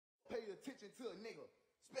attention to a nigga,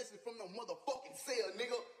 especially from no motherfucking cell,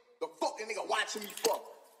 nigga. The fucking nigga watching me fuck.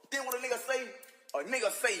 Then what a nigga say? A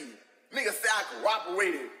nigga say I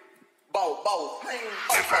cooperated. Bow,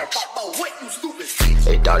 what you stupid?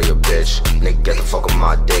 Hey, Dottie, a bitch. Nigga, get the fuck on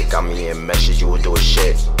my dick. Got me in message, you would do a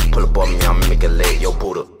shit. Pull up on me, I'ma make it late. Yo,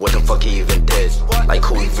 Buddha, what the fuck he even did? Like,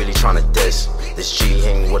 who he really tryna diss? This G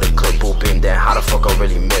hang with a clip booping, then how the fuck I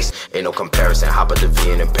really miss? Ain't no comparison. Hop at the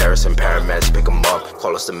V in Paris and paramedics pick 'em up.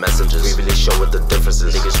 Call us the messengers. We really show what the difference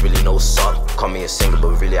is. Niggas really know suck. Call me a singer,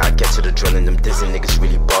 but really I get to the drilling. Them Disney niggas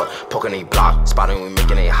really buck. Poking a block. Spotting, we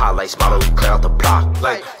making a hot like spot. We clear out the block.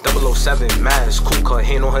 Like 007 mask, cool cut,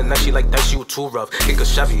 hand on her neck, she like that, she was too rough. Kick a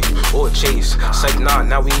Chevy or a Chase. Psych, nah,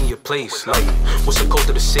 now we in your place. Like, what's the code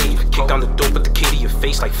to the safe? Kick down the door, put the key to your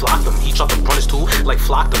face like flock them. He tried to run us too, like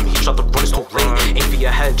flock them. He tried to run us too late. Aim for your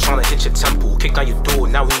head, tryna hit your temple. Kick down your door,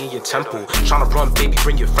 now we in your temple. Tryna run, baby,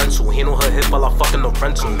 bring your friends who hand on her hip while I fucking the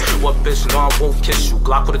rental. What bitch, no, I won't kiss you.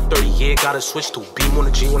 Glock with a 30, yeah, gotta switch to. Beam on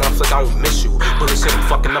the G when I flick, I don't miss you. Bullets hit him,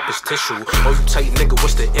 fucking up his tissue. Oh, you tight, nigga,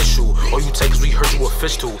 what's the issue? Oh, you tight, cause we heard you a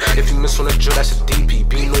fish too. If you miss on the drill, that's a DP.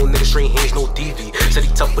 Be no nigga, straight hands, no DV. Said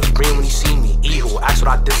he tough with the green when he see me. E-hole, ask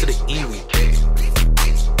what I did to the E-wee.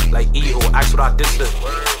 Like E-hole, ask what I did to the.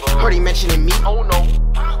 Heard he mentioning me, oh no.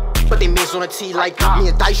 But they miss on the T like me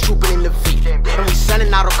and Dice trooping in the V. And we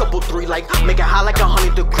sending out a couple three like make it hot like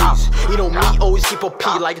 100 degrees. You know me, always keep a P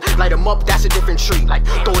like light him up, that's a different tree. Like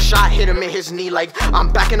throw a shot, hit him in his knee like I'm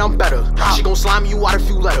back and I'm better. She gon' slime you out if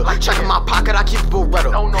you let her. Check in my pocket, I keep a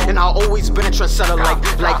Beretta. And I always been a trendsetter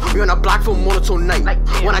like we on a block for monotone night.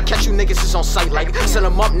 When I catch you niggas, it's on sight like send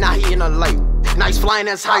him up, now he in a light. Now he's flying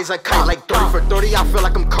as high as a kite, like 30 for 30, I feel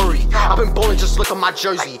like I'm Curry. I've been bowling, just look at my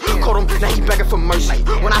jersey. Caught him, now he begging for mercy.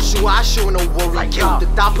 When I shoot with no worry. Kill the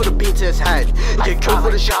dot, put a beat to his head. He get killed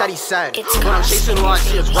for the shit that he said. When I'm chasing, all I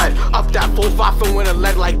see is red. Up that 4-5 and win a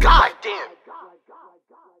lead like God damn.